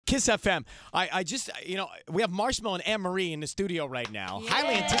Kiss FM. I just, you know, we have Marshmello and Anne-Marie in the studio right now.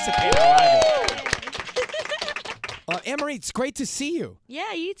 Highly anticipated arrival. Anne-Marie, it's great to see you.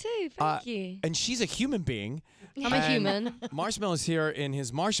 Yeah, you too. Thank you. And she's a human being. I'm a human. Marshmello's here in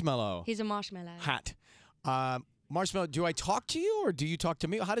his Marshmello. He's a marshmallow. Hat. Marshmello, do I talk to you or do you talk to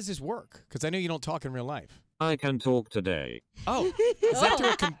me? How does this work? Because I know you don't talk in real life. I can talk today. Oh, is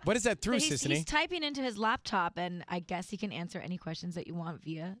that through what is that through, So Sissany? he's typing into his laptop, and I guess he can answer any questions that you want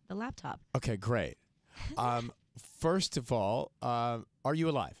via the laptop. Okay, great. First of all, are you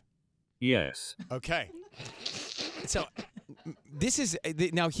alive? Yes. Okay. So this is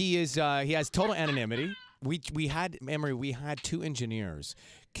now he has total anonymity. We had Anne-Marie, we had two engineers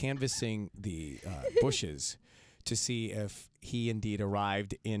canvassing the bushes to see if he indeed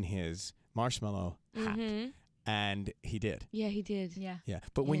arrived in his Marshmello hat, and he did. Yeah, he did. Yeah. Yeah,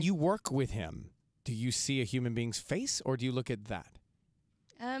 but when you work with him, do you see a human being's face or do you look at that?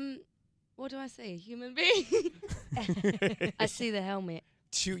 What do I see? Human being? I see the helmet.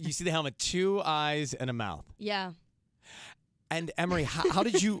 You see the helmet, two eyes and a mouth. Yeah. And Anne-Marie, how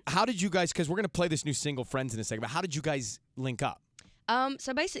did you guys? Because we're gonna play this new single, "Friends," in a second. But how did you guys link up?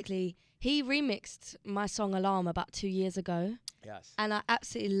 So basically, he remixed my song "Alarm" about 2 years ago. Yes. And I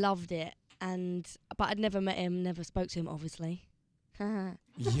absolutely loved it. But I'd never met him, never spoke to him, obviously.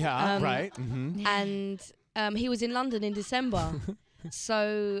 Yeah. Right. Mm-hmm. And he was in London in December.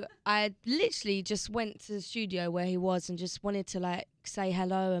 So I literally just went to the studio where he was and just wanted to like say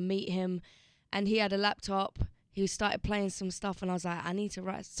hello and meet him. And he had a laptop. He started playing some stuff, and I was like, I need to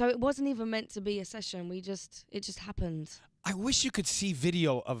write. So it wasn't even meant to be a session. It just happened. I wish you could see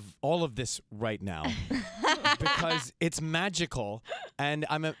video of all of this right now because it's magical. And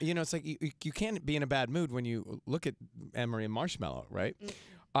it's like you can't be in a bad mood when you look at Anne-Marie and Marshmello, right?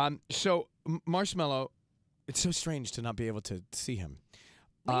 So Marshmello, it's so strange to not be able to see him.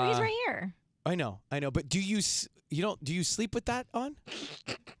 Well, he's right here. I know. But do you sleep with that on?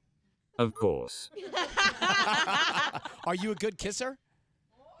 Of course. Are you a good kisser?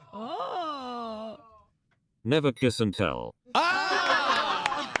 Oh. Never kiss and tell.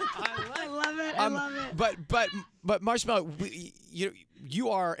 Ah! I love it. I love it. But Marshmello, you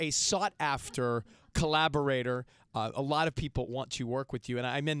are a sought after collaborator. A lot of people want to work with you, and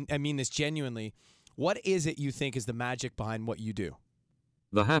I mean this genuinely. What is it you think is the magic behind what you do?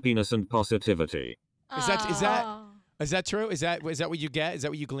 The happiness and positivity. Is that true? Is that what you get? Is that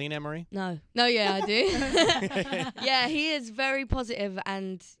what you glean, Anne-Marie? No, yeah, I do. Yeah, he is very positive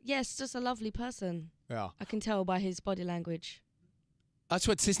and yes, just a lovely person. Yeah. I can tell by his body language. That's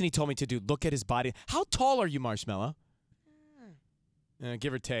what Sissany told me to do. Look at his body. How tall are you, Marshmello?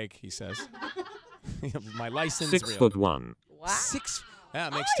 Give or take, he says. My license. 6'1". Wow. Yeah,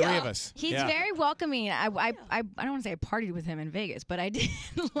 it makes three of us. He's very welcoming. I don't want to say I partied with him in Vegas, but I did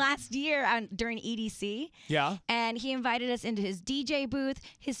last year during EDC. Yeah. And he invited us into his DJ booth.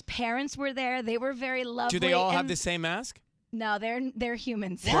 His parents were there. They were very lovely. Do they all have the same mask? No, they're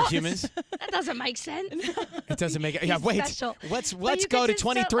humans. They're humans? That doesn't make sense. It doesn't make it. Yeah, wait. Special. Let's go to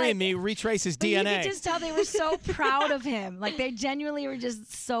 23andMe, retrace his DNA. You could just tell they were so proud of him. Like they genuinely were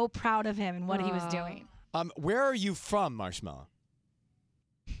just so proud of him and what he was doing. Where are you from, Marshmello?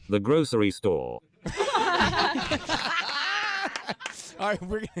 The grocery store. All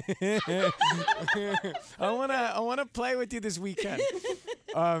right, I wanna play with you this weekend.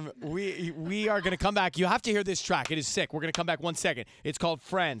 We are gonna come back. You have to hear this track. It is sick. We're gonna come back 1 second. It's called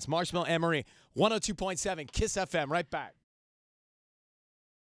Friends. Marshmello, Anne-Marie, 102.7 Kiss FM. Right back.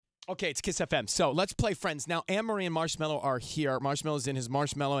 Okay, it's Kiss FM. So let's play Friends. Now, Anne-Marie and Marshmello are here. Marshmello's in his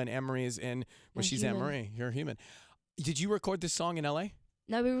Marshmello, and Anne-Marie is in, well, she's Anne-Marie. You're human. Did you record this song in L.A.?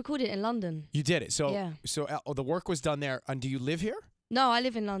 No, we recorded it in London. You did it. So, yeah. So the work was done there. And do you live here? No, I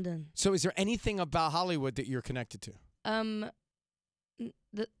live in London. So is there anything about Hollywood that you're connected to?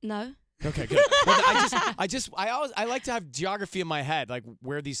 No. Okay, good. Well, I like to have geography in my head, like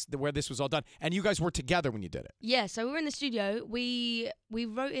where this was all done. And you guys were together when you did it. Yeah, so we were in the studio. We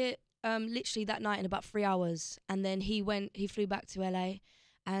wrote it literally that night in about 3 hours, and then he flew back to LA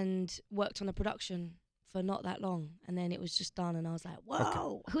and worked on the production for not that long, and then it was just done, and I was like, whoa.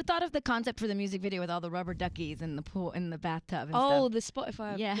 Okay. Who thought of the concept for the music video with all the rubber duckies in the pool, in the bathtub and stuff? The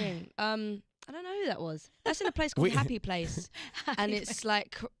Spotify thing. I don't know who that was. That's in a place called Happy Place, and it's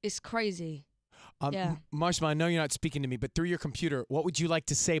like, it's crazy. Yeah. Marshmello, I know you're not speaking to me, but through your computer, what would you like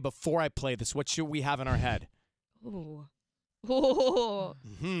to say before I play this? What should we have in our head? Ooh.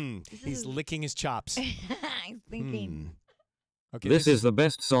 He's licking his chops. He's thinking. Okay, this is the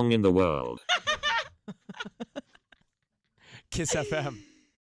best song in the world. Kiss FM.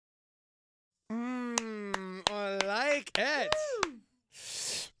 I like it.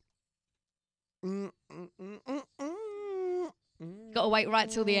 Gotta wait right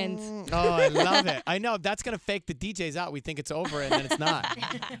till the end. Oh, I love it. I know that's gonna fake the DJs out. We think it's over and then it's not.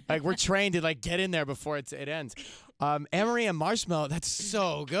 Like we're trained to like get in there before it ends. Anne-Marie and Marshmello, that's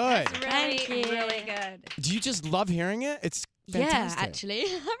so good. That's really good. Do you just love hearing it? It's fantastic. Yeah, actually.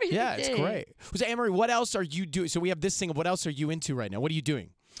 I really Yeah, do. it's great. So Anne-Marie, what else are you doing? So we have this single. What else are you into right now? What are you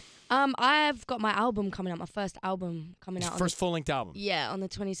doing? I've got my album coming out, my first album coming out. First full-length album. Yeah, on the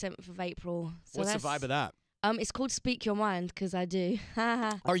 27th of April. So What's the vibe of that? It's called Speak Your Mind, because I do.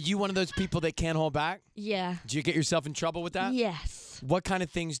 Are you one of those people that can't hold back? Yeah. Do you get yourself in trouble with that? Yes. What kind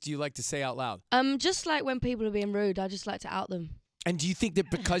of things do you like to say out loud? Just like when people are being rude, I just like to out them. And do you think that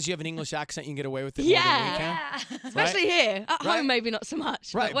because you have an English accent, you can get away with it more than we can? Especially here. At home, maybe not so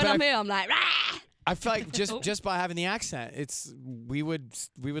much. Right, But when but I'm here, I'm like, rah! I feel like just by having the accent, we would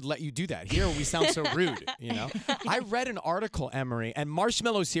let you do that. Here we sound so rude, you know. I read an article, Anne-Marie, and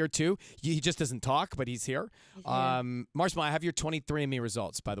Marshmello's here too. He just doesn't talk, but he's here. Marshmello, I have your 23andMe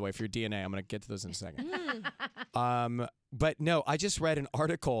results, by the way, for your DNA. I'm gonna get to those in a second. But no, I just read an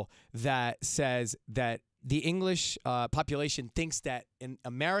article that says that the English population thinks that in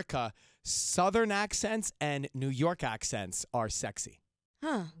America, Southern accents and New York accents are sexy.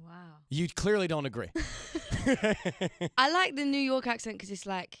 Huh. Wow. You clearly don't agree. I like the New York accent because it's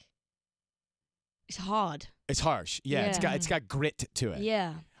like, it's hard. It's harsh. Yeah, Yeah. it's got grit to it.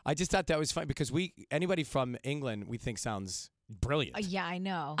 Yeah. I just thought that was fun because anybody from England we think sounds brilliant. Yeah, I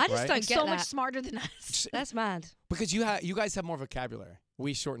know. I just Right? don't get So that. much smarter than us. That's mad. Because you guys have more vocabulary.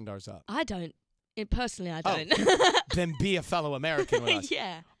 We shortened ours up. I don't. Personally, I don't. Then be a fellow American with us.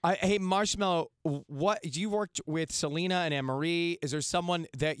 Yeah. Hey, Marshmello, what you worked with Selena and Anne-Marie? Is there someone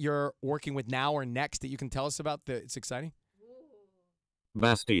that you're working with now or next that you can tell us about that it's exciting?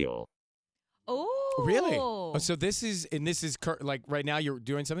 Bastille. Oh. Really? Oh, so this is like right now you're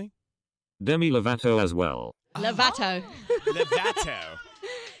doing something? Demi Lovato as well. Lovato. Lovato.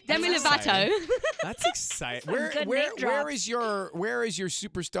 Demi That's Lovato. exciting. That's exciting. Some good name Where drops. is your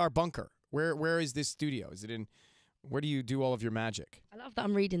superstar bunker? Where is this studio? Is it in? Where do you do all of your magic? I love that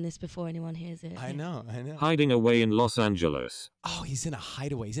I'm reading this before anyone hears it. I know. Hiding away in Los Angeles. Oh, he's in a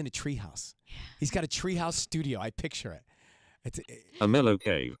hideaway. He's in a treehouse. He's got a treehouse studio. I picture it. A mellow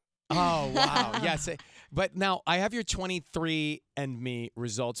cave. Oh, wow. Yes. But now I have your 23andMe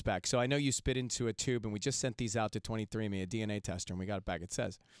results back. So I know you spit into a tube, and we just sent these out to 23andMe, a DNA tester, and we got it back. It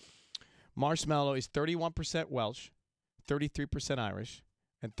says Marshmello is 31% Welsh, 33% Irish,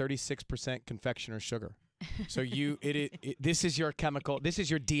 and 36% confectioner sugar. So this is your chemical. This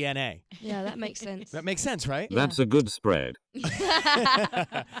is your DNA. Yeah, that makes sense. That makes sense, right? Yeah. That's a good spread.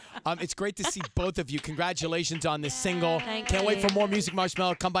 It's great to see both of you. Congratulations on this single. Thank Can't wait you. for more music,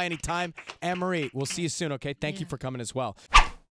 Marshmello. Come by anytime. Anne-Marie, we'll see you soon, okay? Thank you for coming as well.